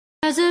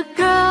As a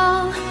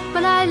girl,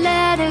 but I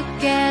let her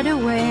get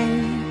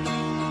away.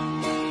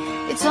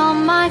 It's all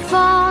my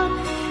fault,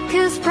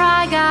 'cause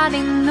pride got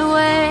in the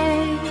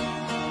way.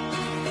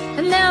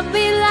 And I'd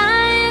be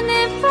lying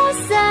if I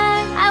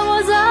said I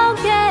was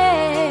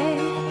okay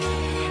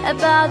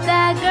about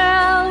that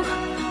girl,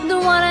 the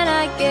one that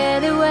I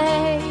get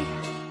away.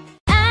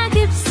 I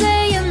keep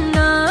saying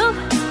no,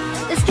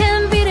 this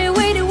can't be the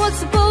way that what's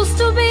supposed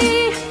to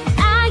be.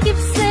 I keep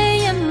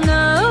saying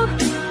no,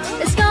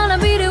 it's gonna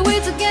be the way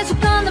to get you,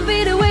 gonna be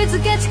the way to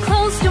get you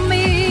close to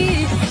me.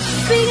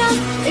 Speak up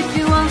if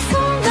you want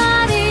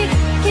somebody,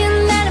 can't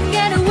let him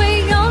get away,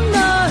 oh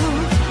no.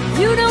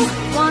 You don't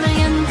wanna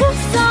end up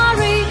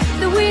sorry,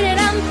 the way that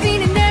I'm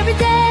feeling every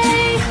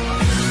day.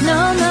 No,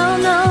 no,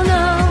 no,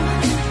 no,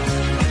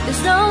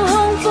 there's no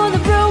home for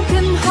the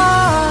broken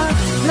heart.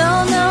 No,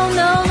 no,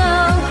 no, no,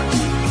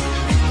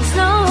 there's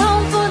no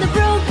home for the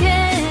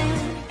broken.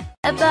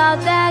 About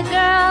that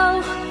girl,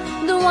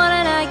 the one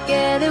that I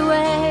get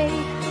away.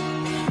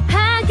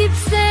 I keep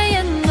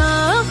saying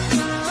no,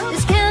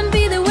 this can't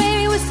be the way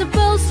we're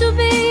supposed to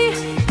be.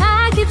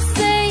 I keep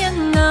saying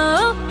no,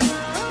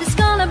 it's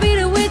gonna be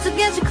the way to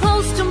get you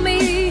close to me.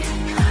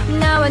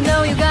 Now I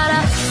know you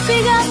gotta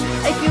speak up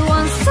if you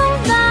want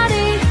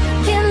somebody,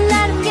 can't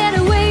let him get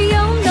away,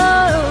 oh no.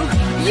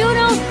 You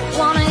don't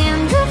wanna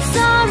end up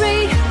sorry,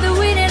 the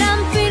way that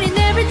I'm feeling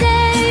every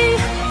day.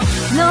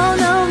 No,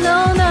 no, no,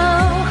 no,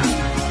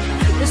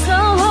 there's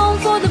no home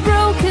for the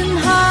broken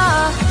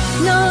heart.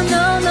 No,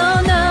 no, no,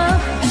 no,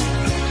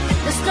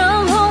 there's no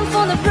home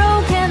for the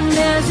broken.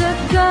 There's a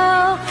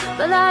girl,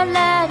 but I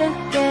let her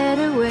get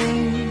away.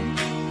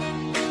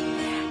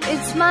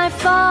 It's my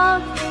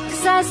fault,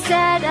 'cause I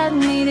said I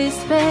needed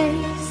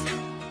space.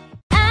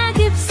 I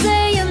keep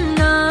saying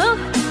no,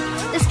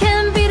 this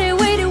can't be the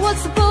way that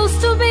what's supposed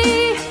to be.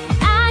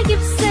 I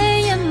keep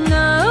saying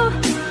no,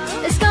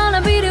 it's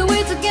gonna be the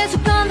way to get you,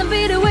 gonna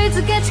be the way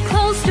to get you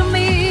close to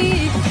me.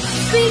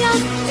 Speak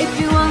up if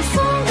you want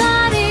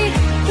somebody,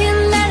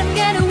 can't let him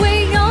get away,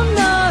 oh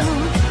no.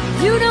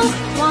 You don't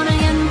wanna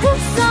end up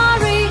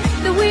sorry,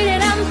 the way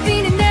that I'm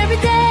feeling every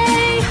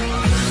day.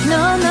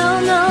 No, no,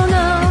 no,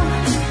 no,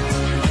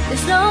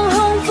 there's no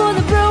home for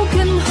the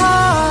broken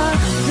heart.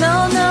 No,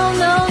 no,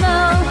 no, no,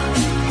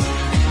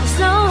 there's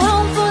no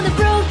home for the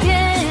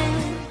broken.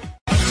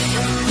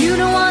 You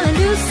don't wanna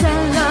lose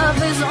that love,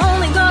 it's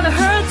only gonna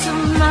hurt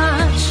too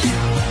much.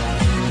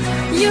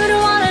 You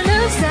don't wanna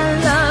lose that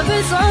love,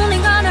 it's only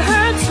gonna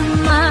hurt too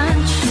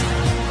much.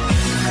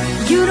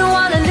 You don't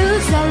wanna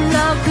lose that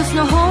love, 'cause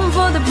no home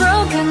for the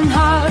broken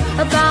heart.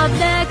 About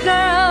that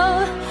girl,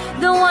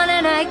 the one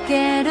that I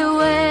get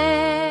away.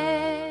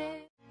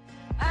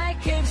 I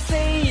keep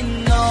saying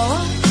no,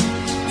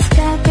 It's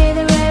gotta be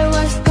the way it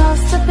was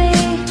supposed to be.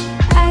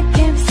 I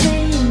keep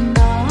saying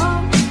no,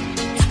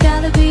 it's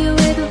gotta be a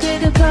way to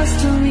get close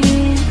to me.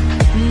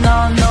 no,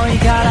 no, you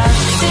gotta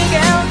speak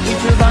out if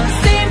you want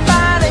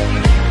somebody.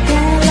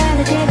 Can't let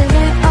it get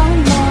away, oh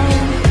no.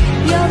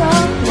 You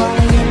don't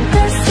wanna end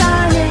the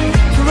sorry.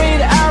 To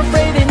read out,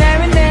 reading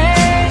every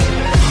day.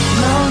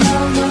 No, no,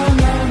 no,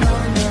 no, no,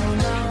 no,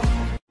 no.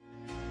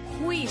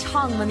 会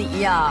唱吗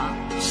你呀？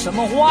什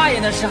么话呀？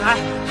那是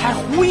还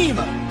会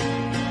吗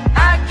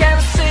？I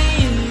can't say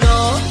no,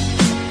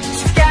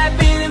 it's gotta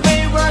be the way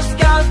we're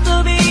supposed to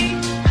be.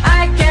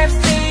 I can't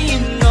say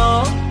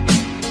no,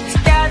 it's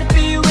gotta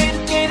be a way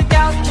to get it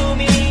down to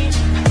me.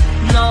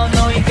 No,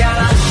 no, you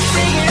gotta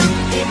sing it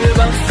if you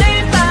want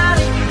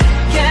somebody,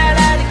 can't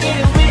let it get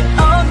away,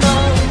 oh no.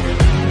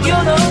 You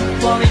don't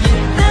wanna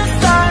get the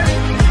story,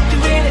 to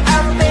read it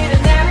out, read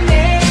it every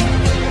day.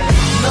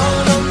 No,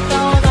 no,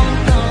 no, no,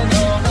 no,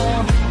 no, no.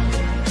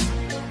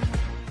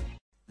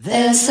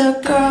 There's a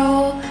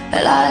girl,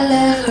 but I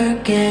let her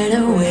get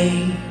away.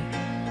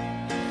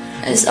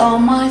 It's all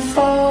my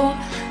fault,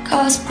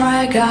 'cause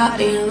pride got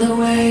in the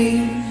way.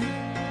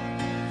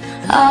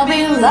 I'll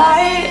be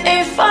lying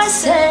if I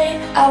say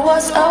I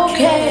was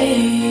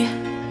okay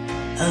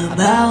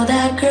about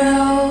that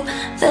girl,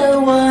 the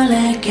one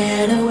that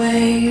get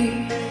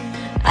away.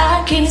 I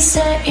keep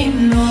saying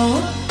no,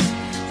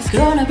 it's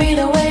gonna be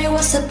the way it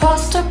was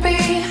supposed to be.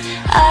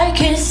 I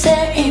keep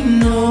saying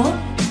no,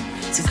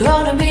 it's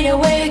gonna be the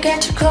way you get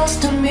too close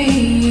to me.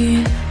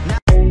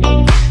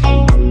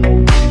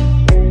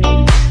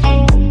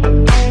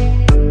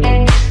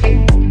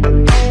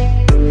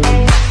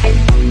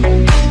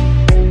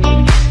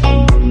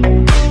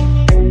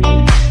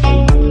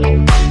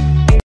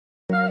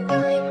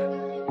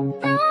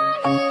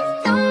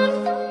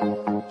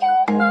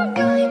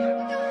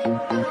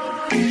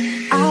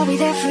 I'll be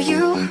there for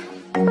you,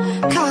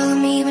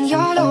 calling me when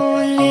you're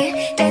lonely,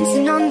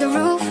 dancing on the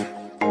roof.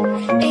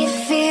 It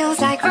feels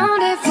like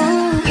rendezvous.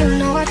 You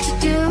know what to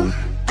do,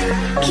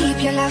 keep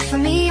your love for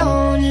me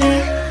only.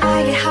 I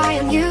get high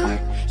on you,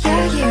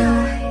 yeah you.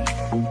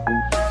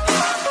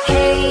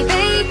 Hey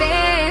baby,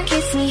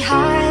 kiss me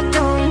hard,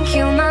 don't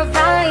kill my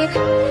vibe.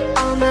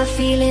 All my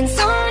feelings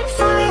on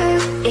fire,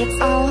 it's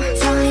all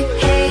time.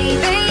 Hey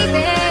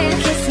baby,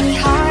 kiss me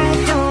hard,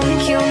 don't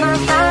kill my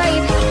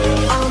vibe.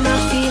 All my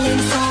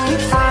feelings on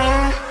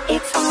fire, it's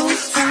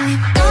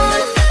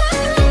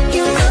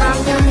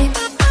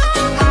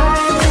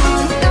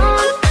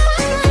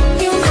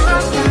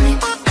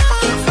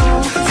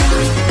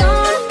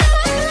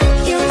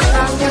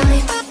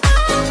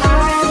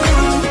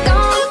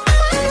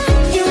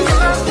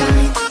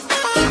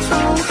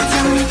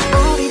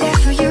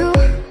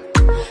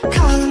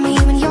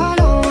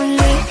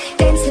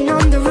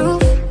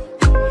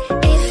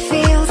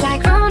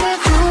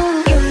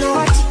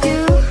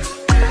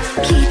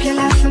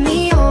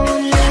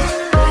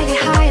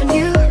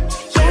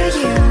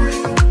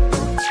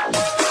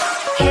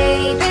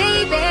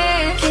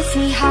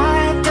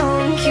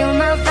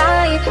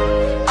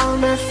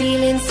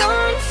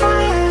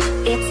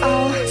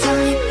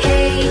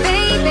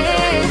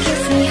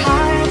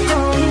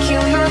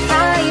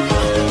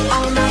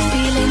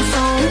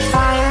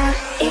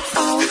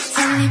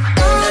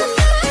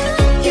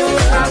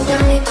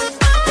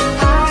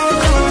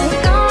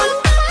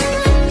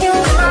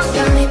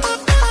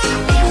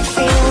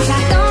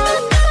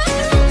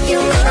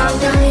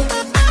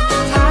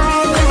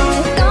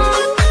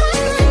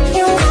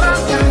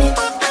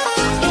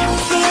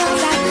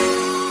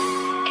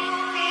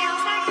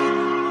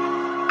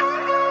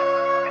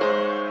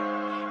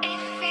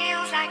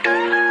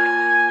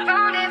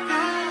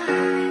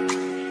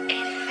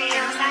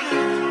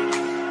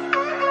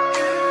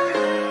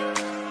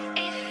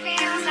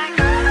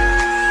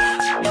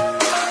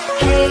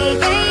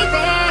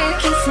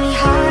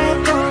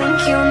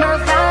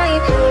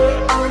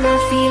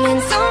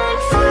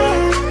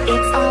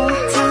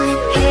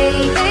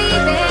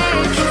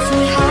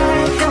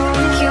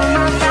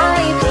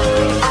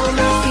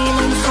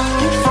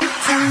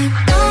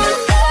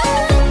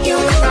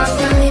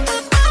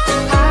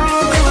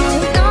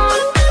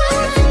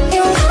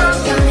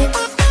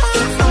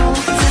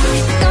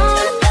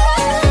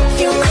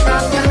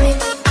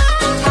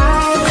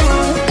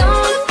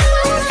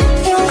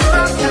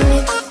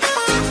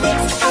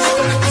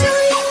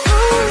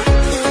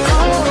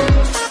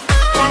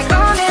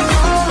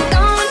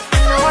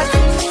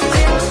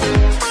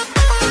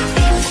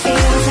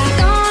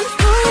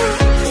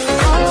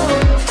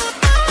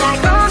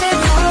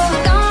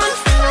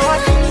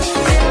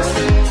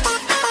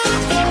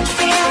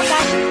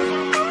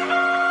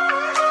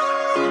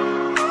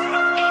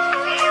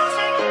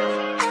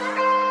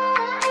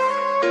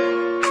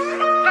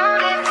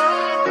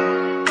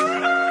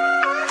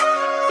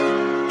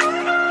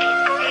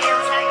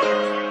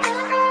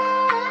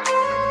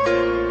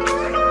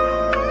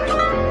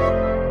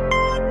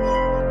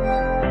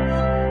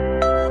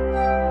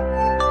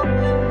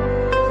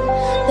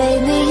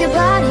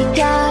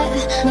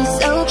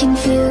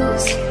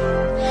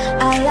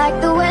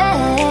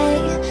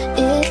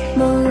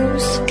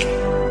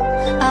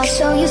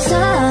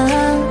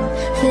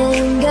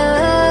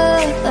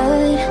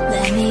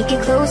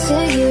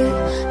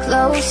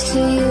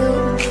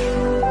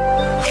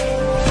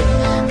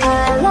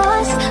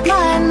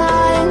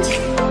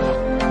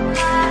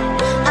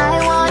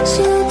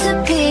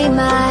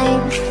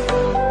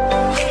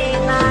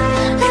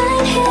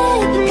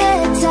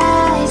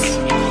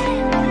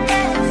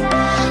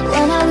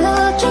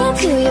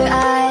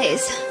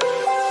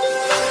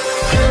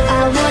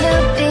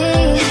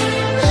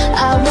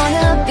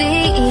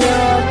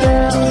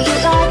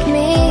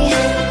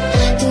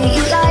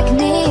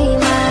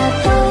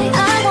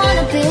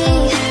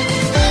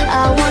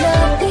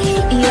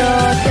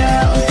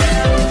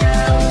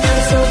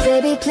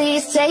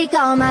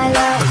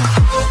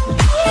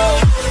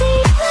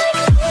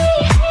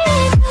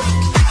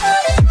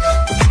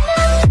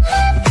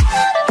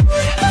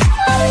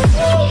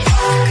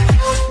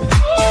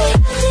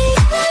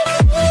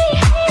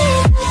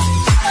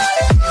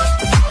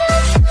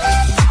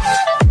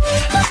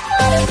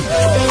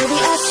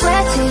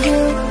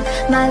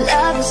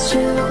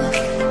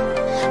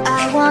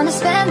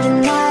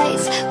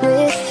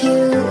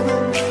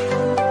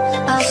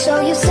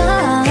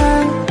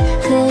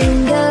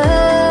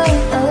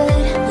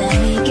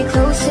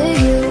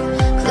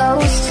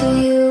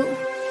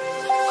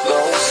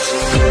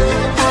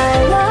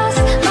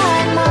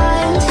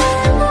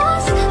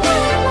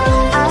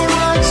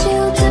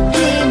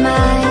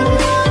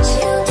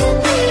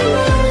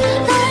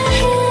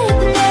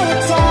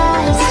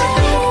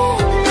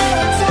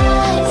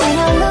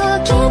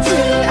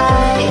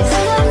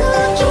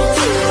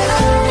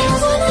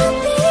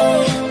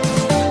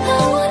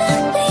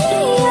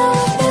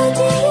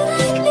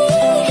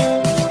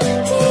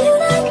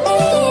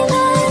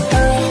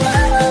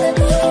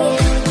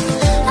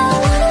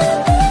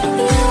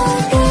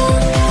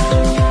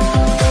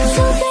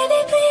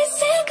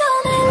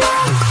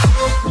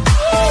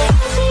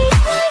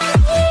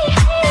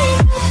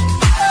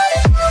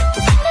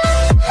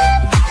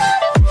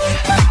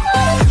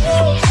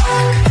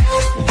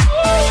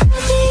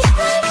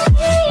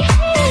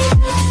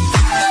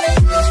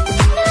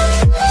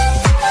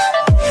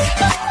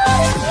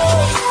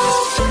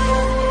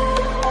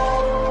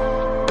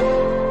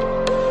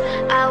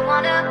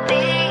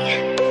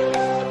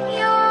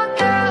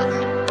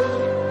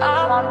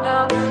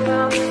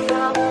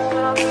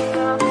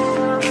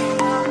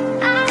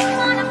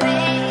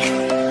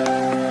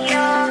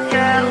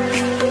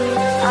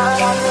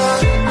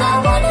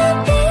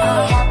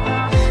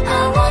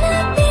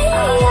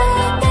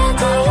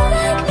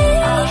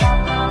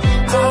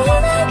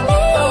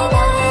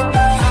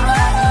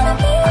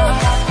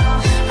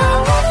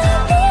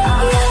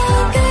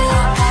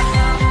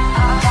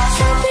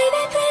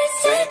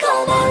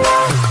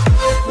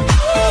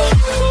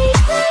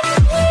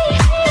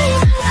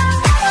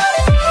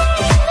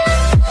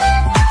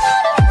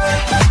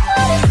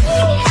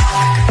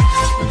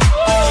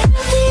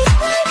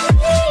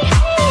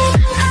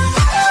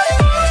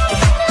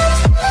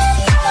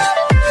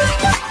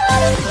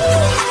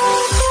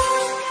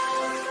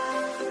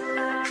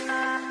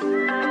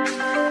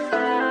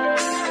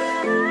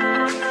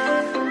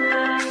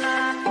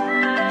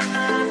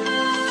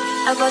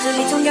I was a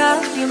little girl,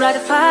 you brought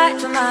the fire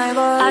to my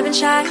world. I've been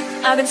shy,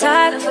 I've been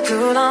silent for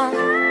too long.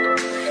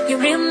 You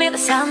bring me the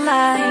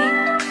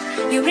sunlight,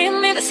 you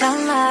bring me the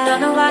sunlight.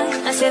 Don't know why,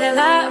 I see the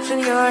love in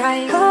your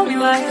eyes. Call me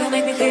why, you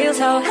make me feel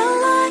so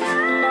alive.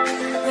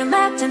 We're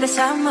met in the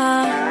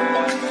summer,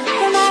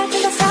 we're met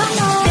in the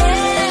summer.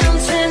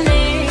 Dancing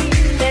in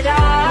the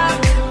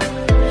dark,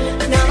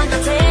 no one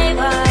can save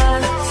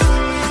us,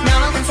 no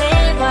one can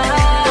save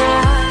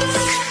us.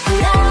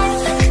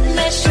 Light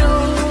the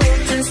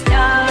shooting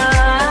stars.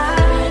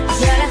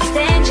 Your love is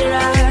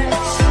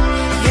dangerous,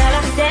 your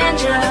love is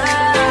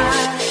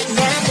dangerous,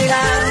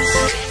 dangerous.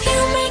 You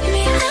make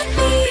me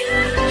happy,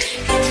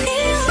 it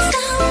feels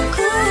so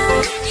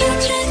good. You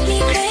drive me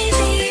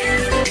crazy,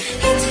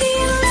 it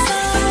feels so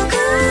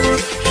good.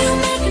 You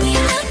make me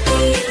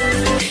happy,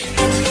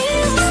 it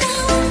feels so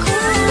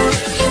good.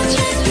 You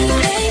drive me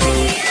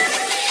crazy,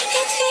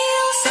 it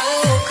feels so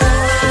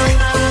good.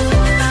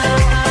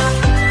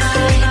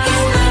 You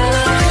make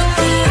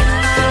me happy,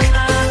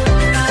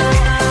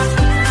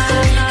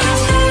 it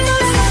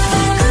feels so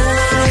good.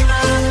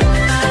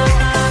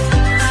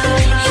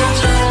 You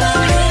drive me crazy, it feels so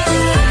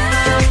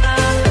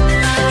good.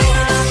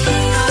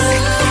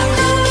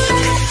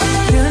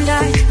 You and I,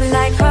 we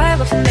like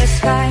fireworks in the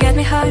sky. Get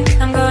me high,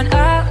 I'm going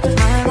out of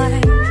my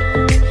mind.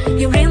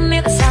 You bring me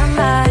the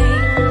sunlight,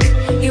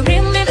 you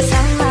bring me the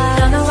sunlight.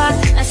 Don't know why,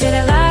 I see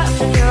the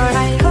love in your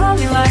eyes. Call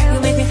me why, you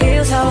make me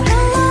feel so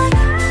alive.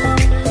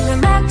 We're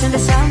met in the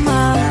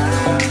summer,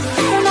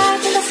 we're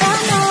met in the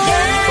summer.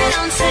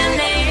 Dancing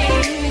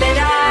in the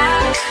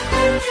dark,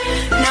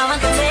 no one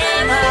can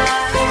save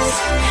us,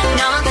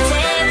 no one can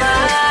save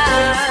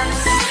us.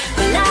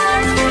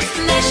 Light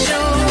the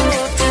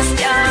shooting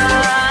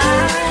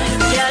stars.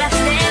 Your love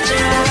is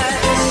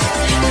dangerous,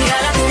 your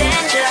love is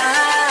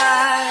dangerous,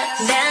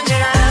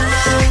 dangerous.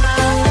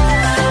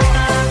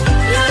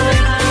 Your love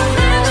is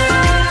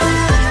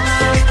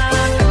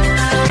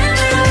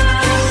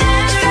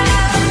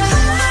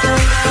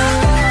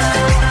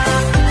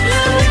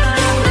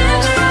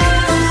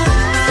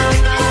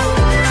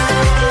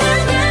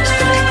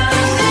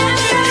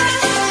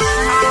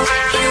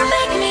You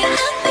make me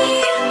happy,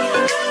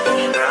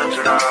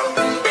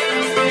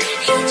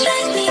 you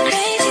drive me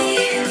crazy,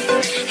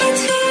 it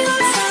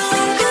feels so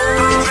good.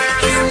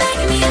 You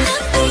make me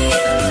happy,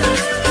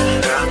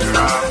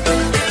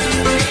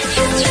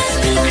 you drive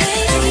me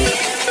crazy,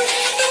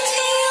 it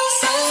feels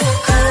so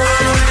good.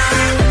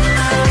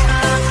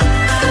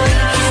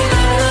 You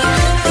make me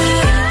happy,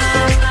 it feels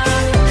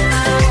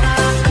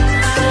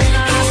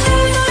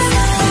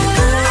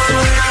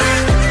so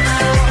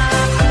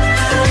good.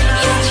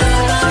 You drive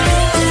me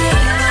crazy,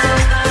 it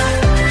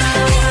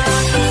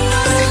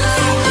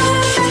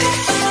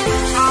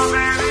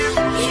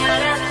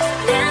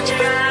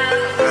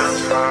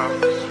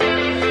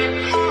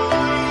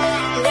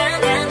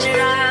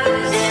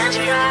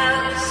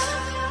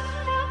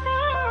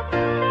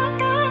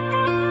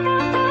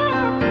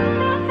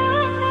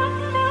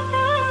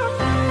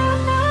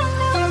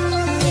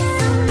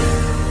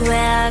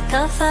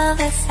Welcome for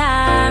the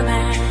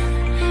summer,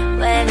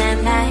 when at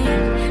night,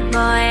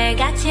 boy,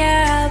 got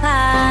your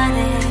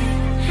body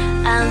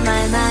on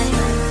my mind.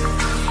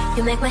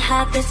 You make my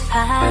heart beat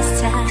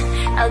faster,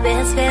 I'll be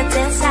a sweet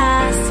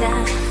disaster.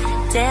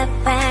 Deep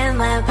in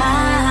my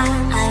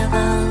palm, I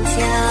want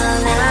your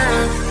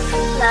love,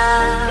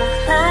 love,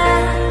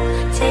 love.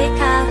 Take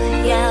off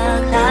your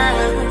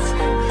clothes,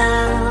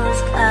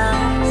 clothes,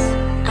 clothes.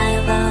 I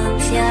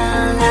want your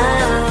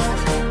love,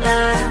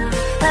 love,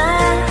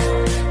 love.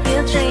 You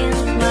drink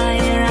my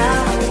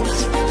rose,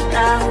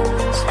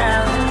 rose,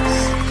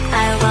 rose.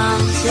 I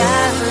want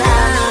your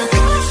love.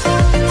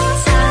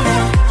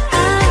 Summer,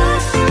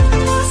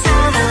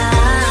 summer,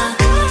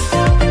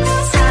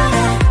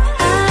 summer,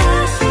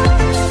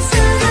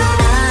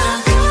 summer.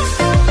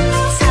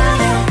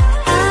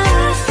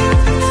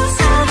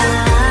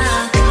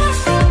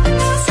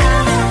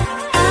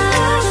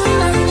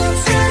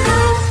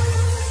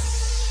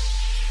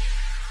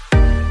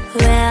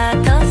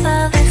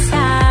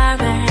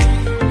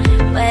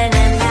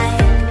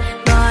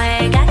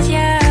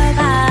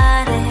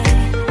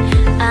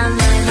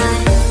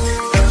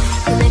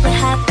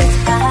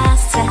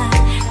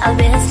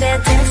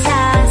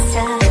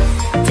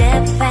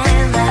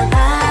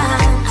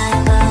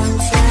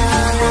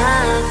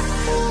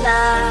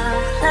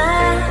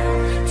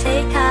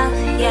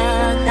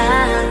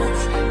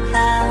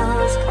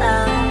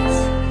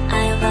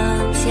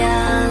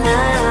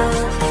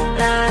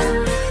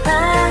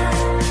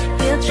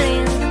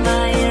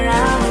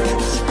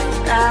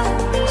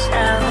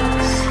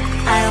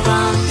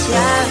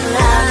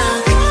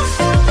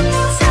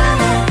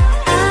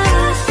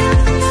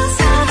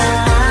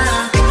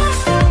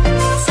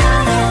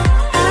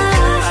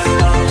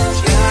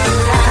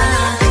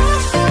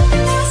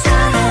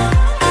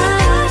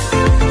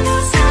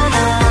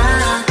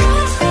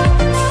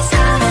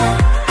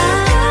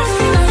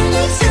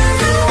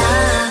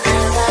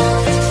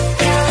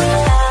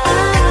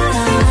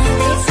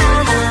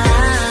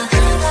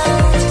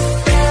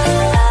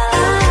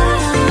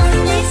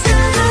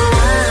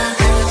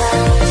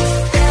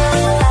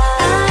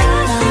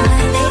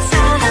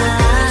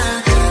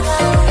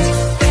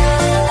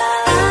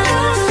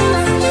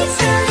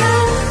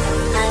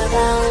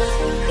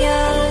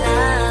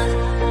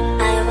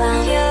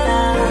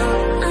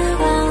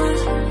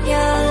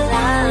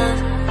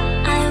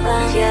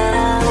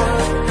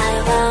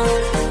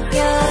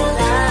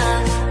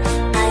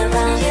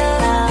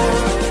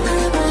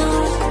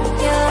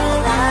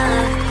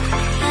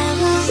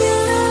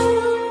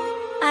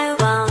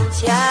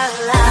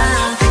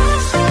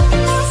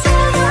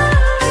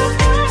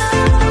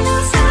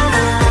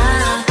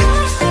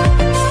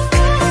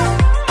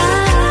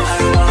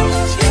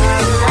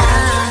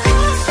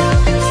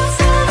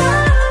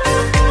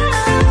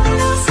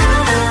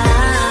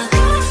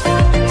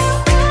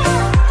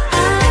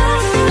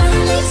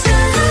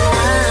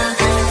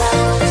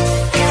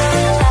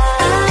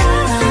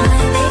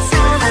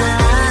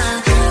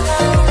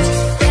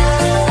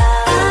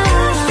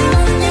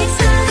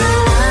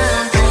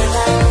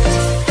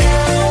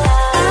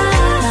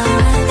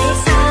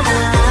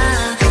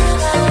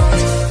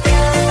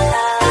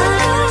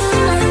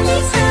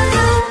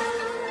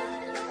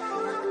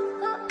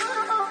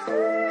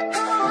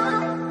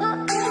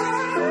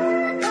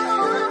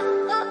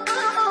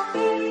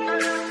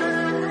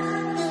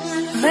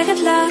 We get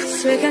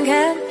lost, we can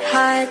get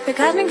high.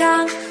 Because we're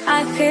gone,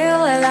 I feel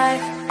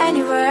alive.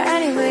 Anywhere,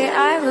 anyway,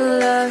 I will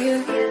love you.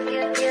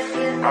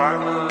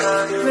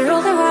 We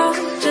rule the world,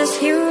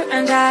 just you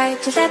and I.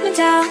 Just let me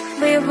down,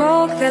 we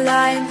walk the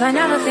line. When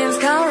other things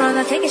go wrong,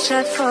 I'll take a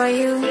shot for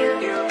you.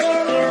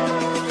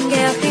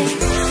 Give me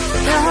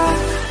your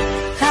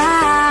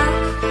love,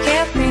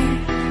 give me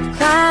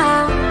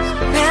clouds,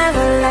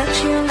 never let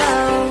you go.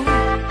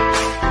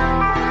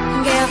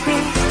 Give me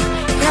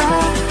your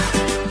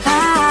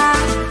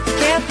love,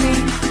 give me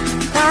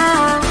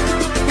clouds,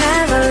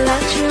 never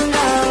let you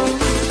go.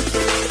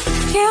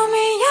 Give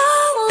me your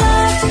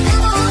love.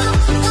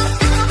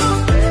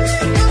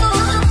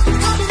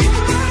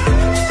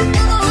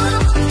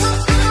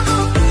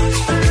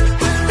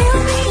 Give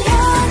me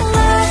your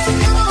love.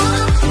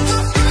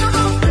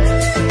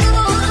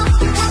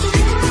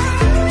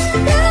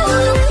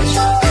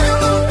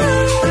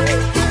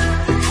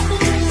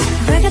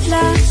 We get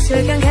lost, we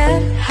can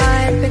get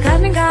high.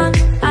 Because we're gone,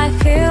 I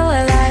feel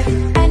alive.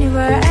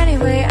 Anywhere,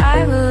 anyway,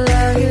 I will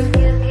love you.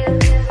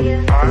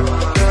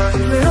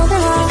 We rule the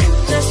world,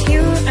 just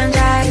you and I.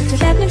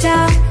 Just let me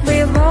down, we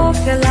walk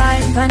the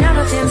line. When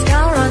other things go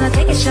wrong, I'll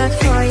take a shot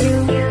for you.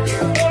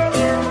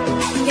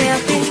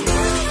 Give me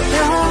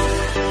your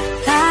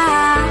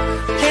love,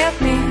 give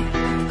me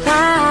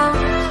clouds,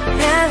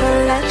 never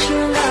let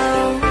you go.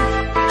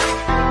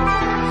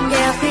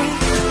 Give me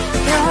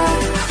your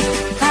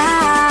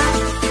love,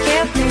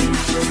 give me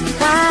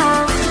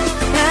clouds,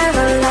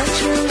 never let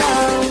you go.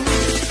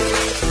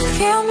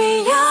 Give me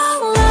your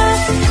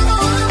love.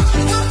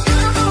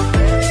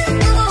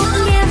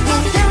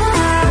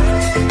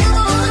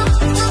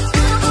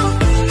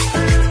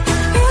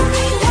 Give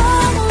me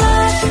your love. Give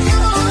me your love.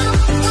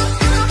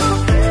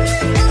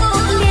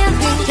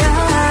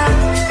 Give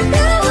me your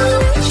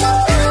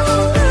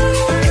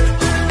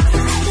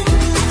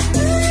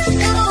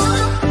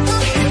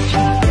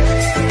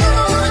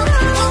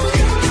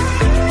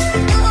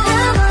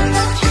love.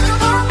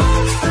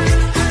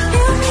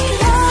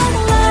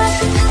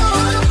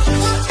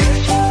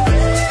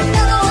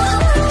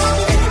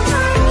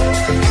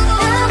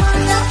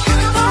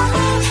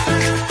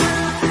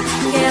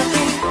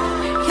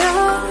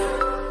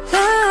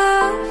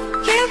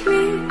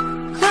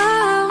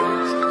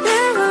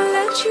 Never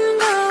let you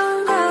go.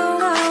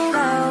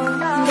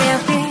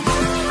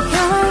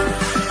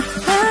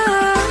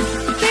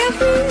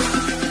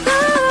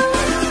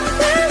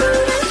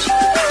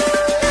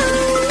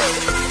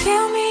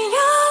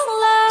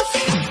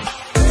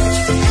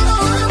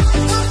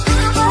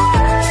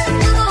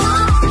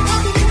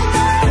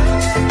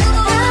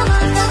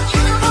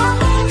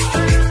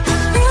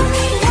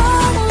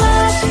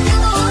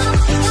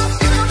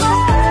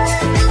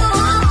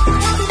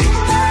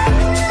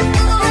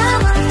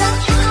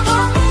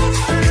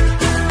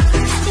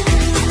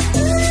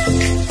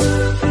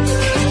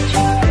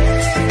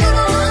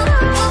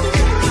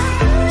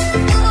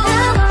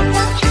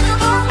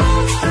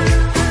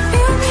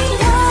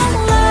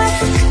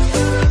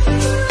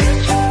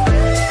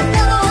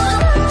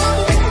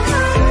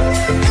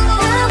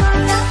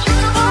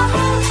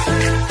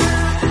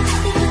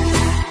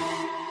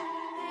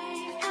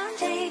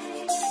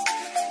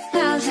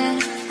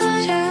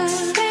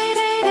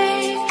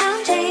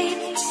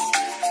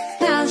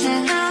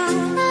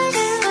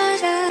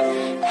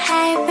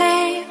 Hey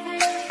babe,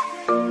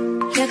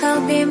 you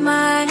gon' be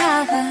my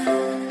lover,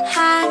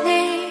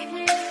 honey.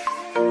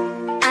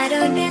 I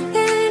don't need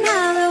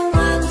another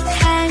one,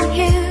 can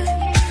you?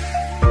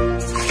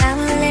 Come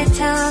a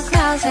little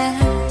closer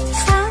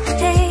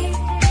someday.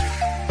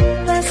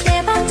 We'll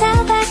sleep until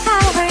the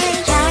covers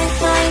just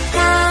like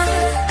that.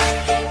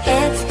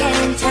 It's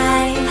getting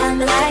time, I'm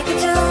like you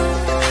do.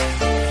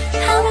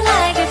 I'm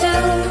like you do.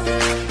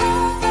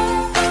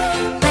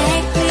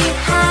 Make me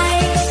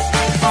high,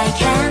 I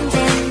can't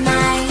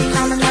deny.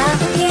 I'm in love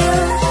with you.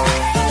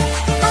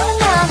 I'm in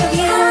love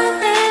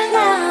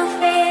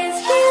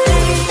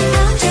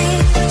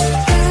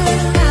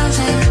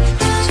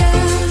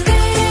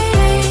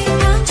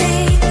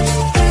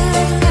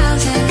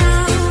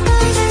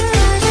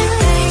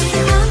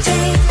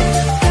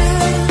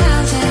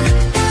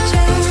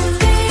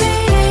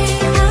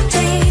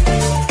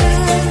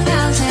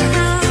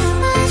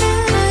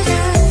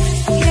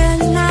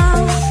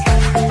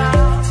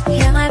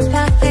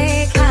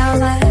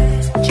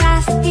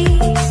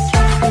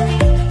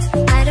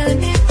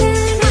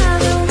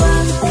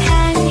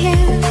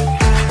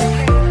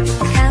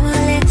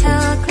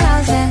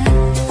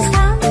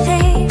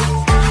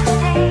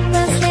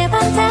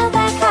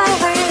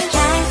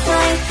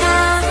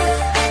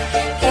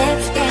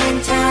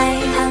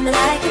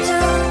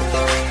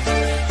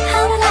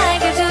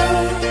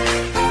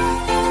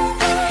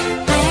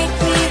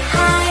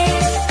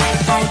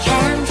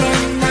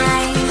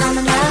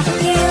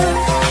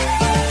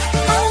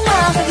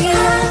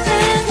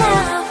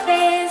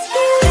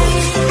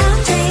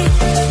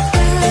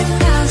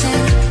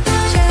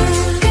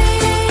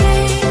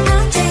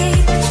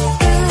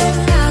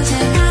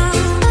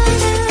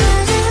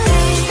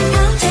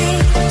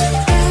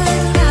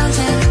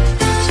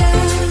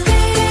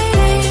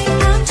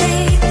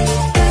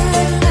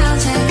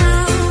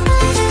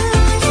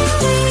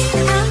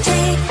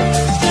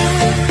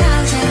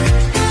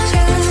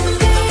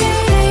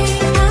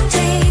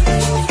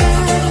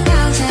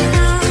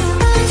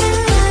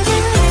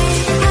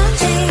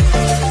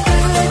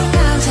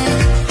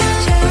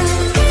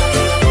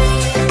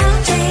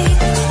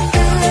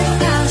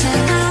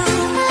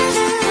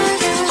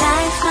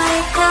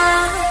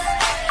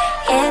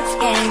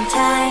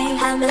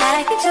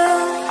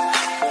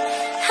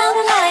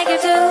like you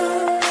do.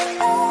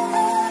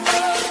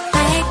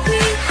 Make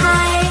me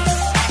high,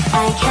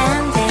 I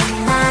can't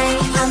deny.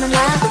 I'm in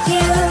love with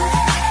you.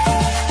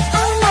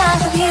 I'm in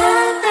love with you.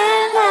 I'm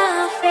in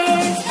love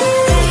with you.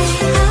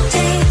 I'll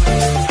take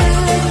you,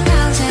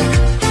 I'll take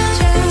you. I'll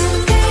take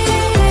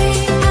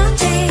you, I'll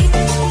take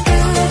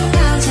you. I'll take you,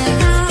 I'll take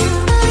you.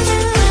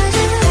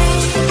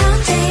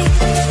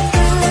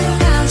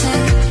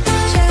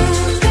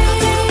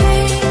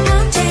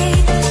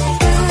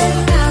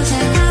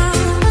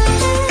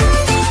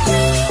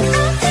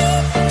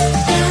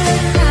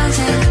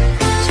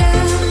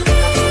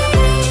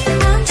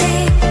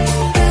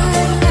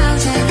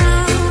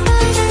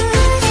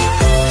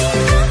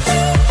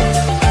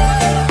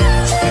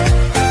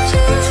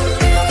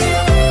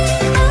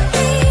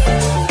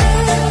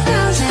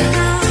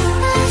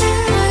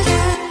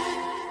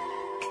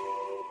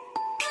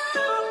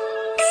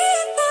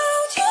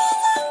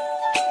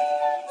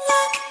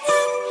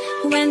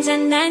 When the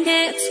night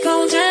gets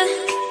colder,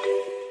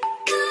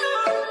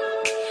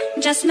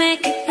 just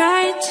make it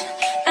right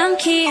and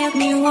keep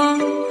me warm.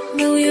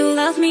 Will you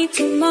love me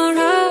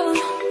tomorrow?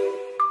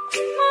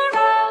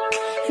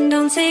 And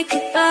don't say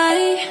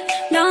goodbye,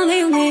 don't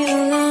leave me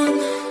alone.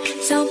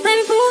 So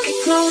baby, pull me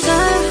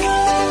closer.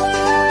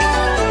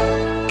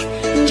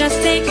 Just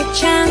take a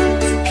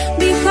chance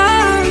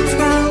before it's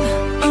gone.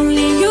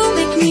 Only you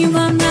make me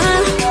wanna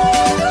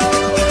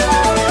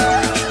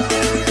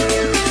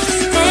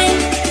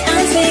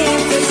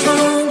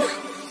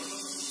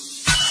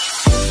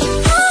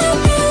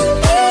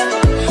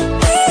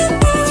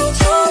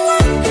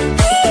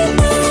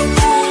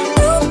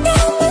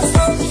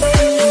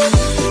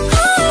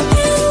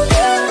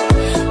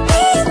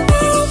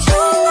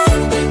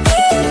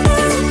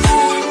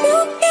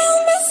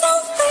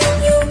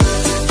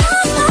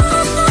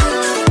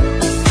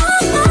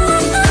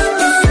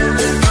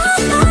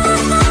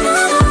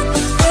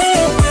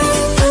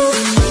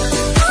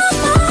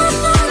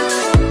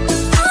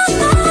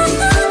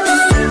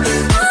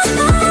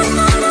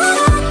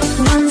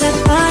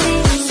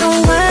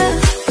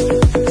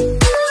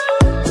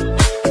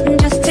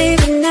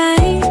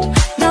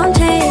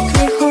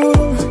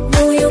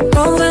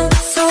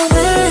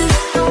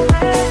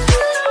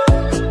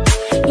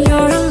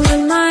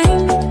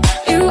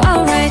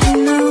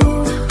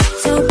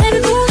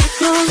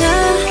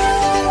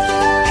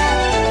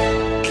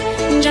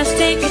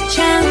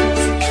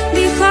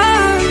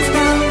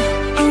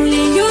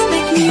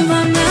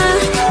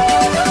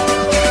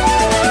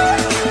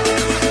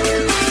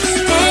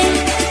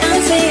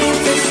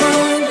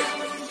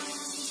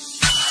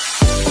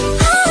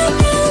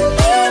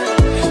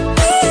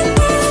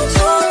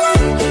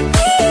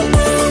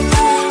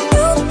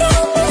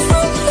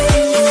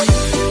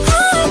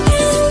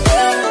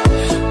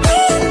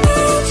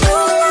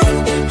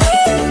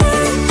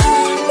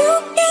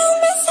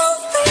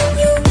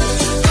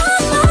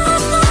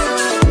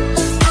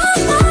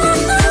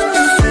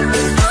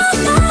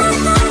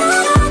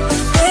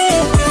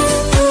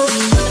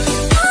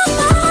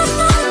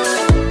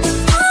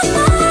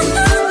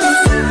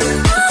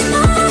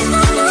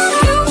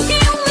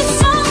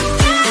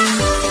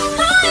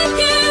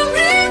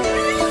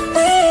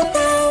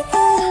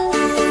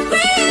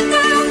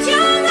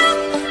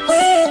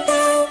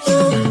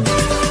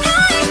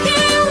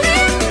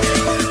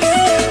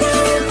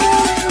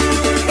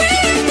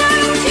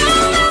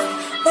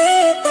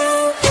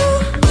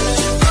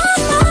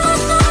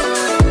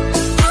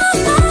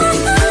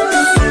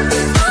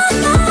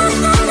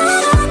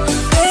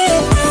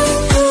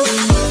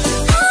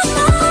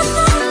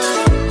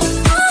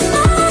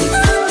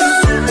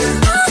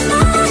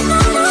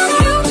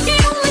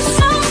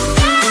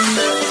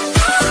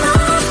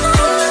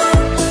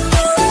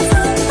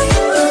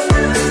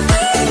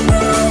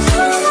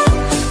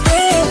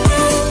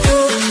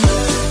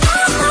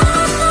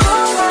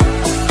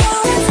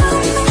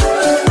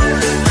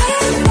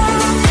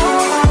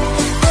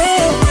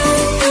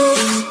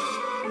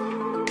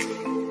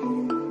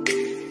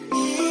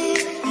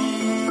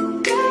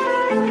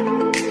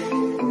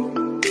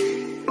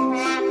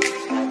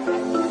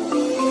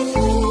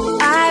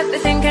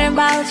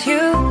about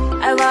you,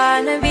 I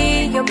wanna be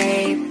your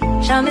babe.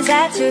 Show me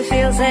that you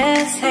feel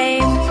the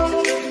same.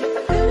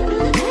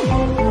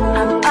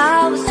 I'm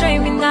always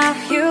dreaming of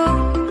you,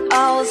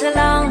 all the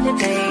lonely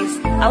days.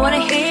 I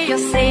wanna hear you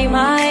say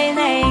my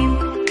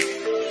name.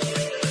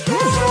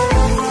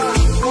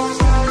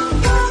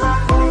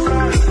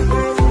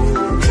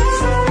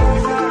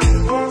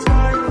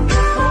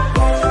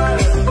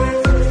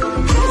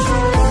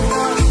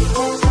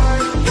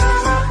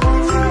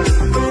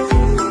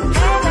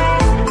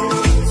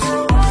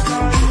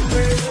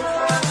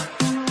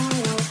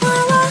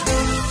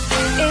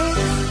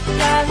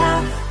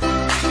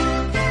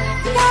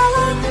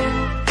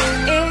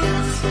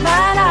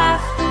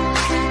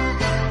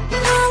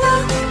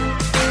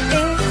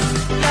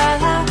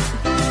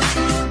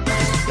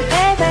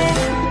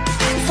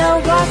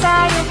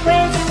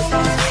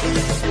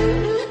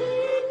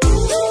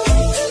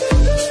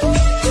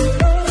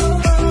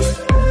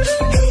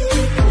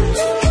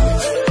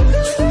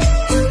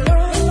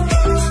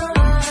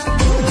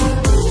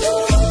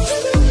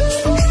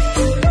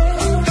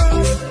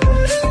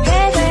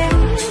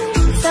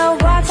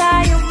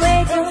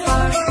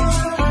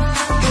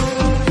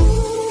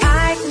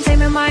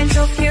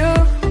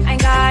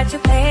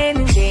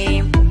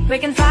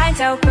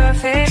 our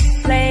perfect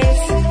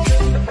place.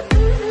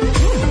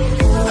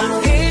 I'm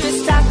really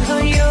stuck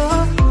on you.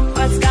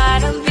 What's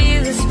gotta be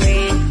this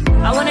way?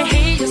 I wanna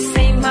hear you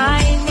say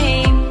my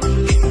name.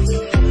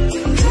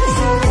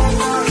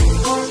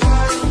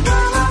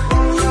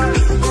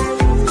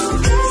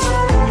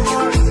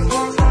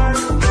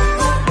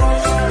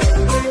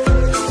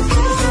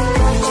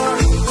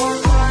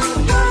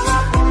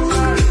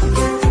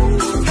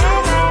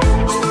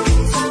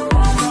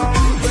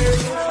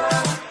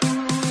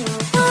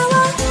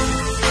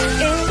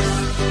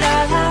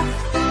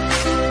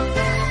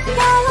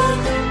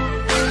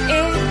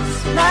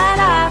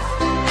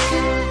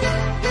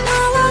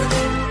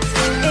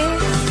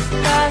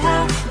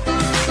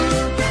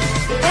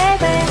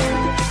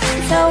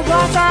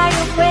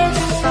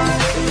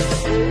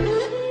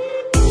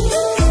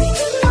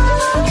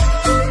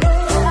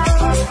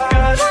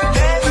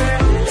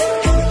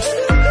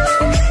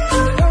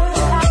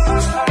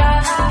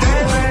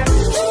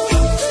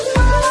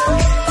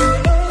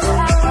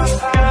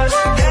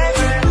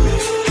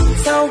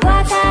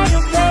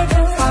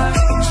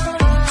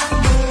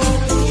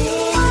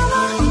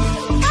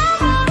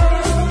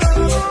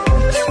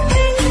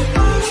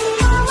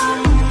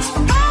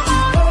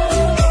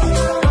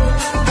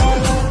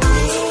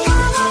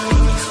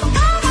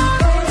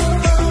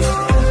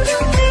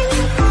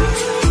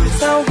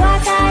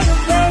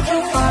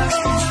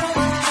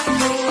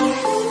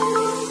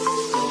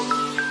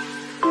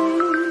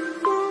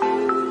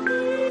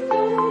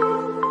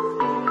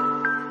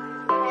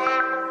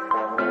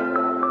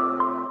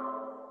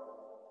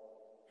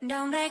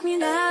 Don't break me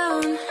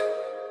down,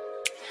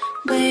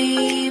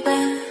 baby.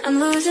 I'm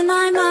losing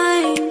my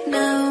mind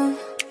now,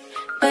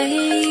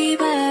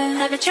 baby.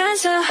 I've been trying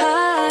so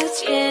hard,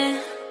 yeah,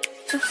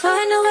 to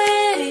find a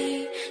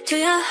way to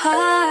your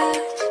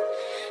heart,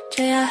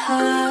 to your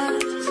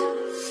heart.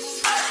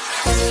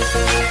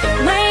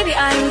 Maybe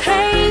I'm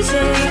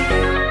crazy,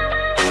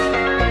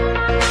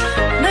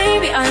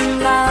 maybe I'm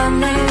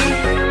lonely,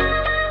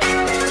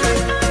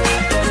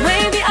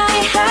 maybe I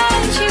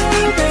hate you,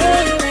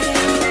 baby.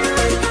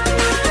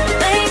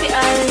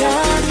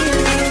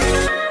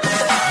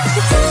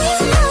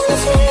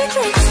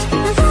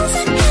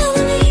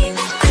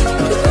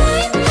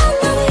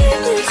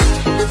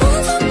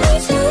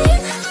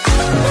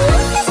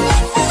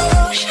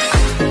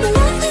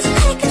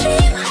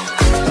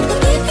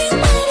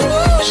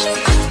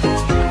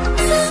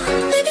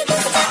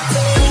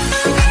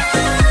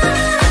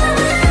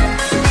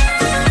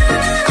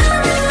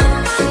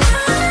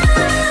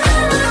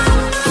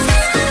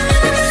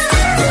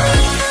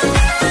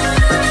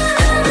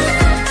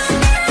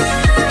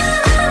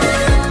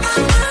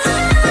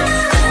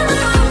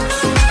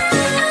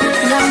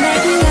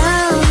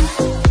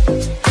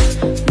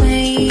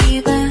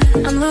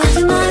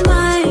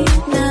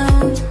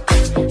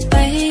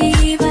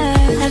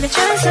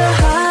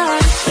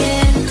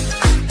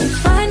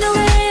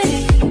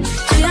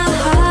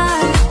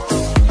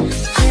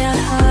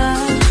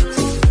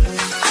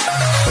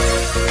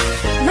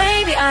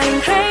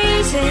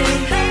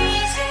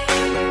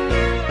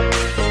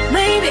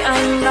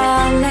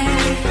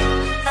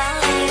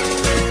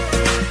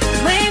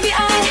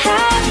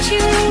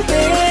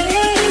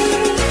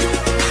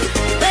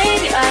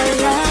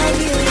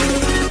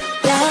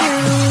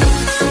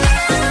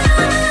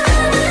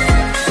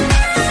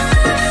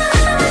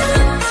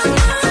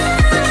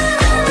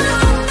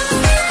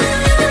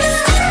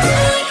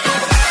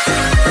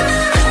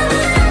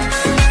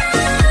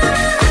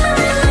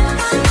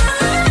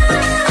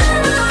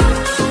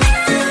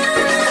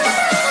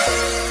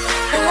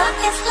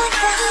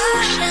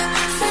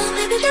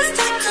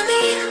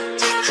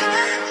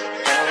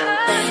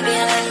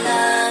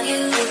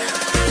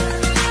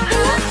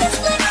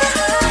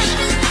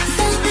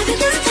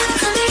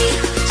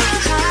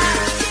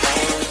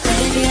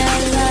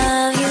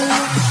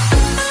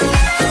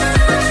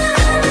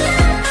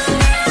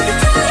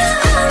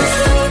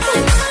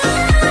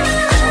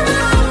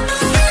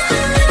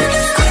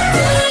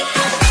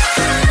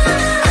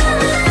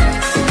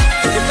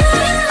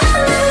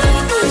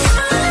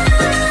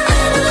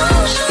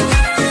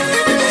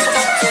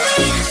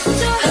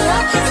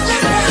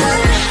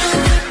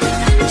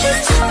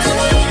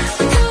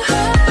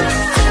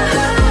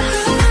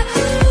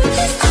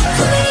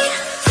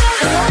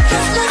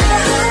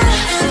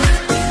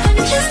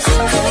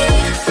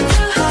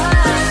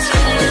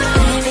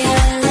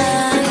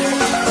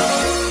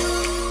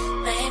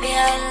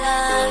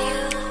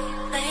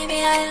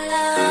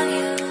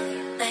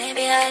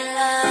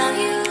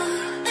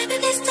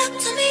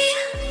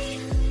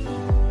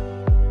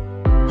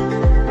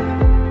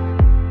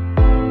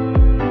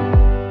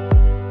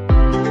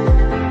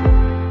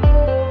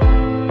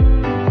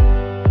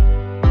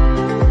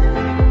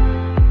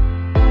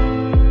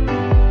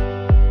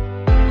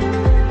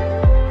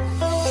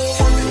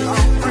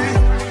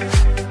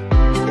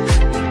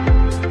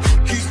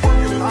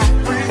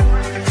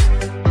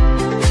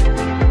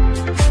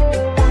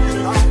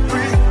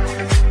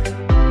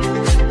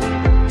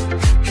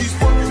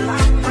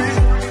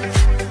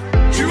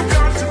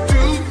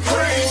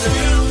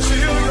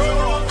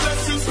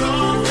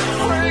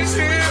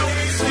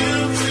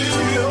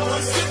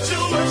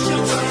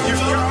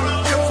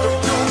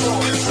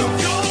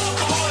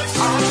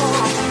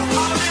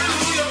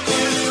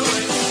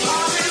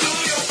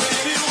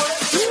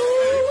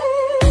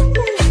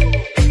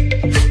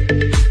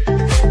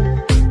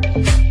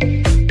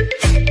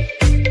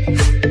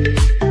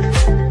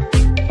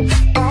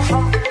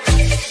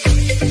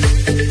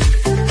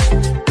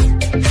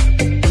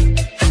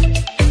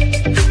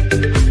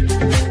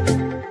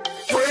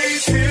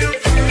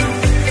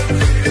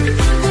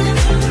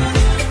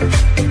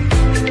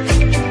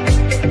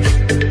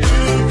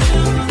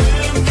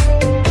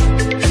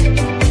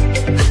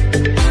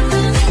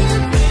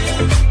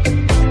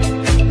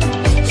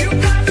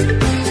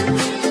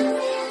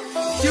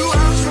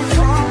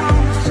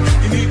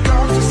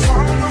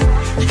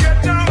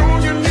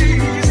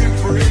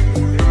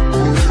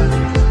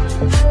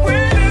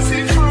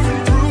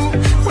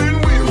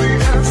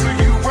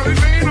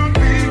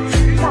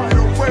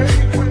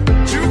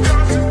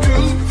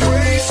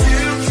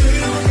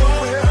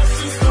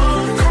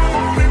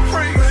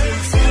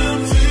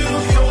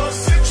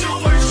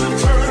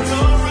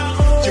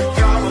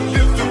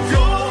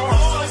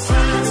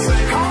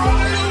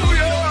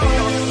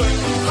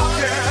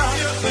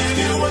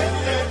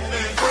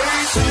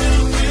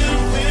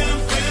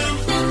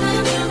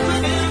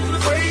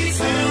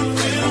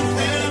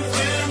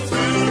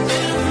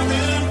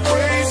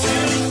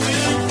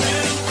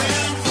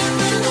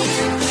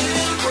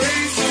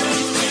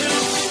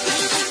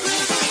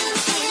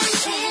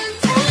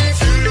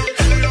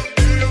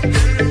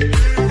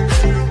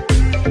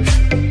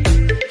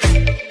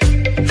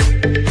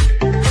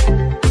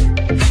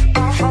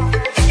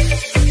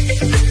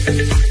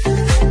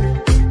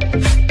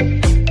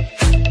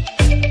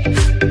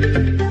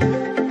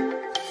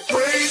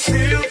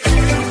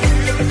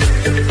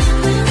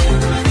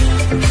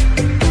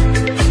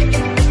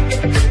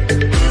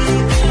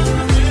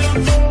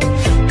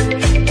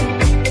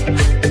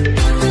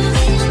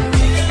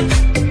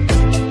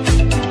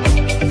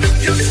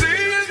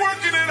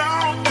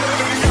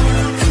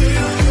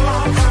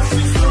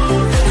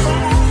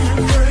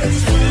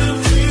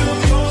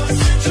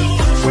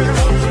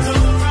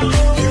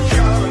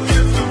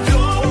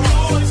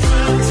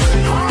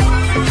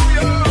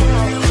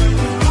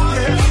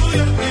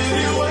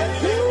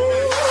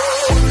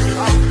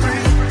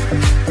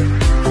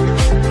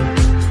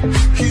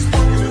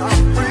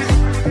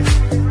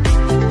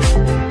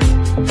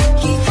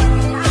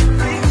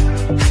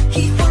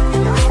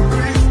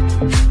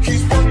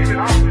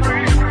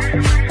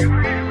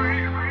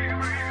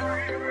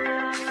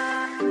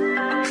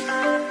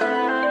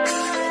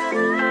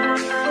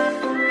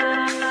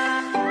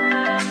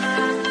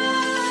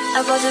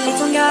 I wasn't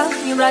little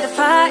girl, you brought a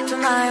fight to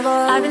my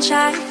world. I've been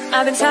shy,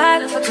 I've been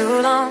silent for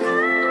too long.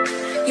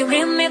 You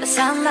bring me the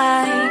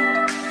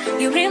sunlight,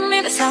 you bring me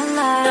the sunlight.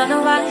 I don't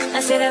know why, I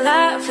see the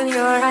love in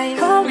your eyes.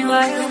 Call me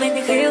why, you make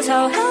me feel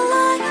so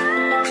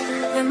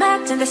alive. We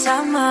met in the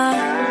summer,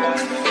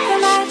 we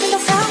met in the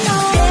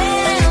summer.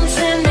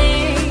 Dancing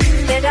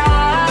in the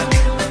dark,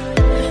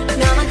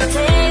 no one can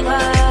save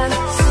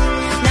us,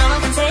 no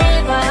one can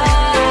save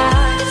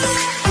us.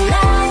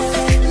 Life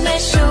may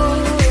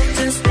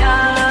shooting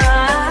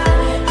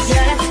stars,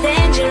 your life is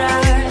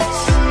dangerous,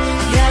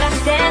 your life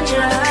is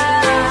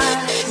dangerous,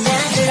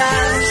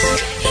 dangerous.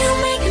 You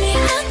make me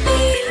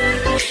happy,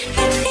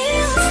 it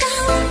feels so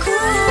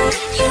good.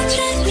 You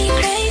drive me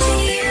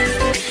crazy,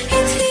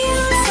 it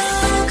feels so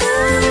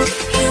good.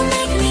 You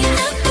make me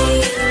happy,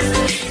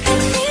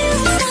 it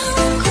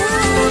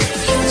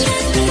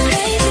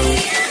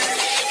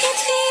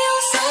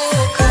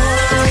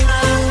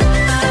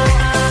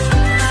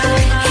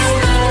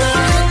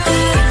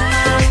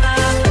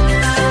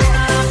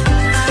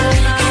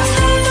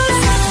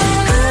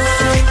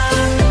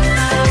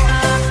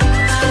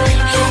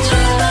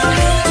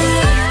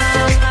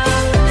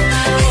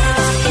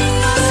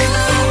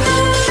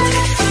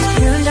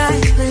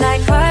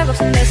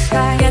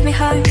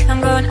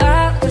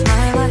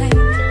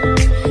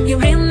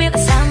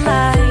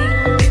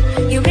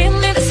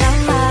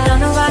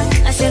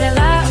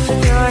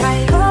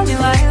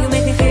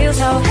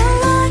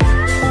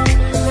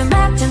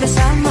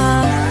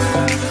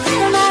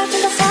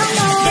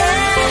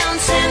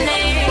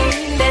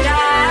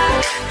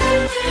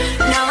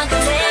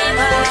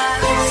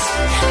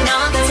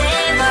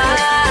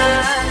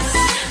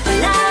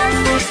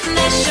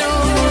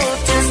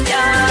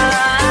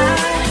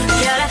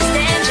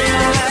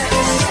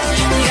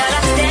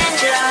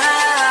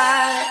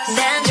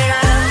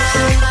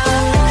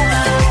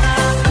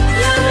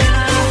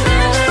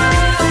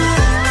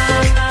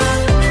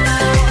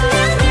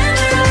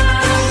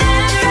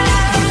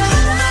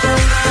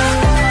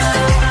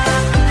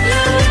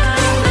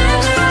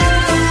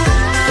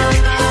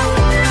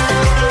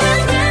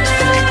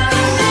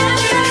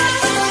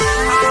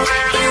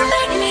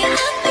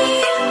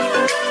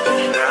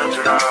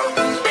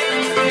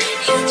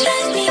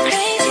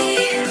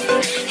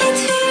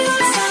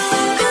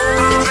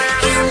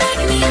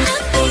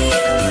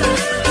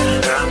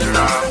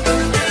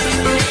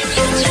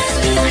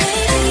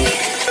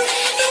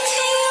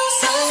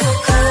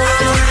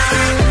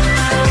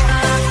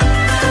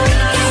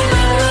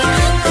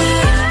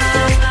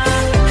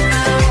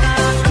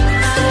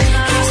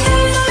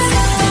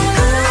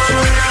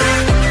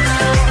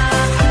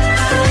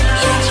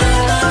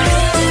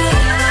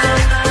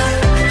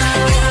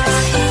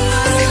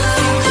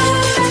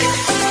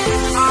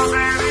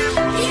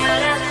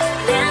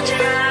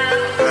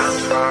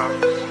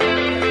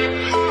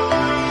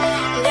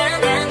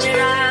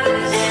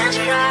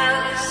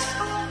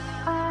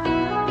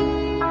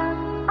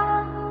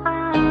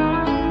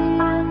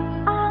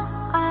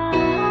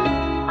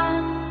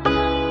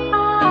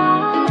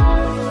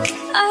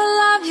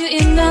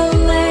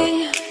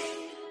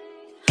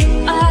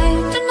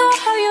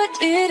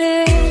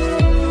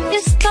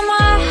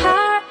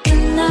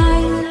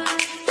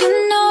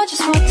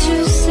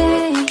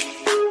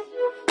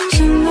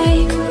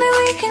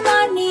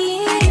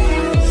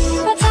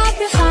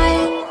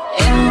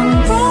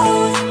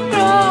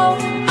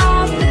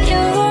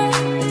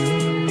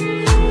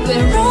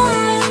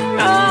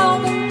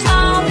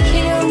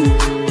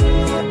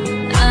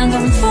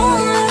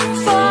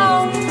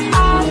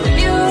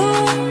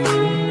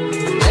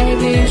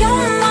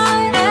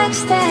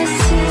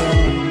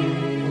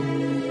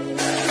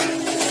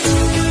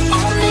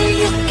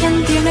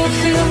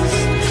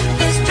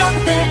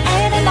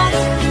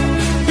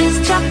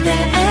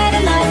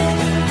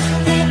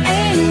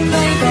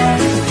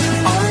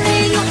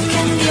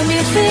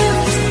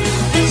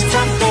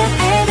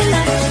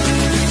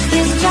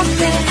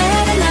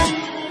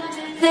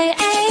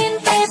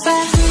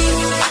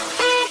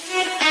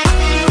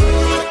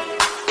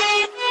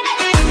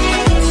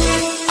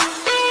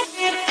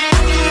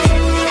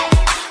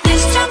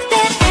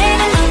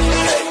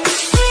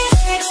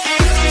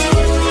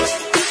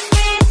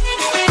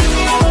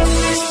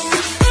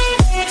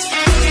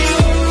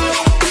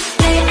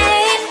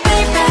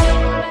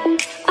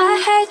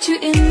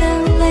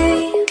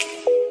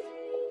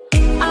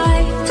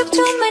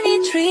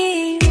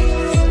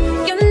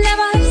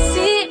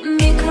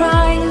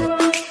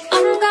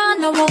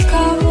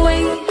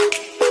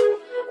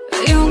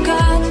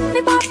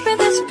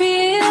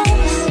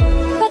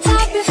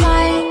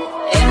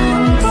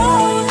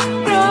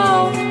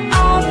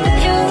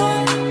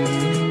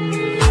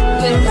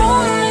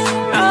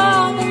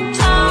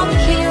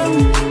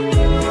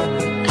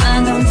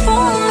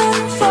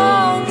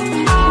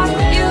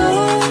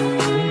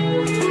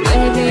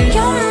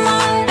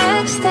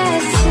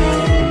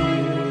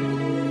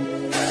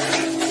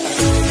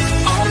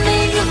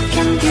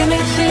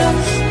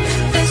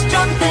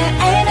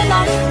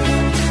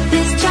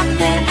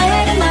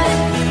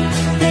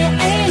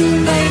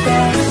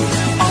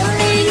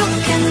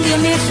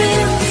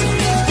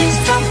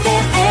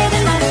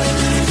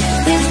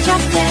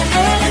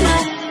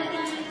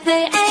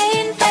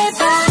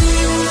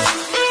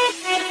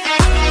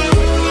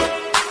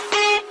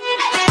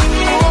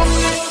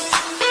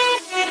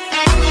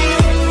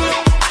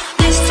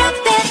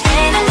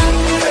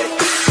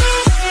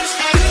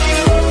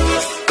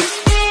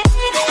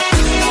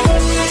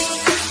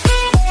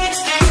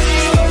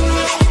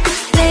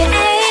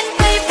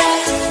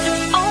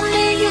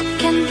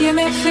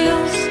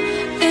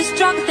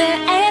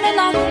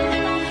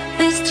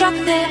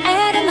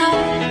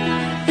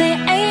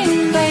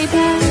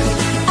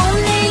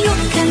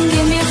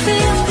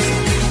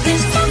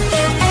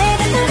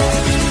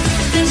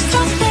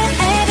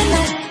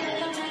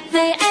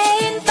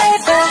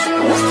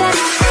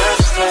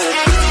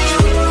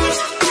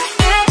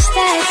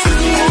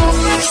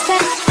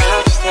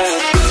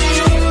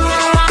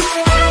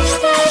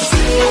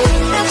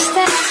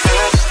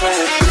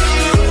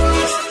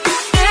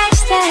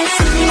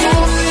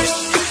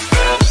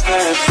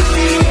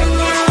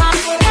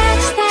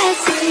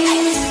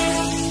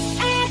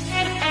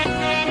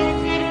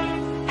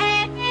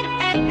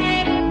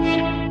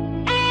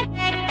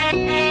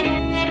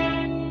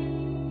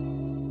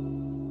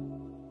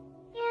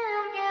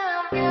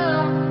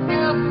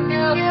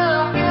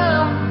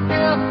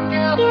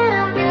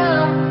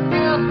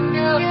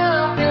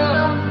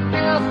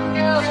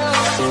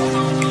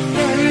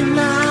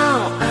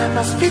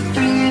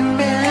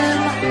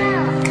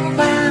dreaming.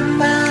 My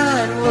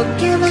mind will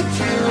give it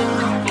to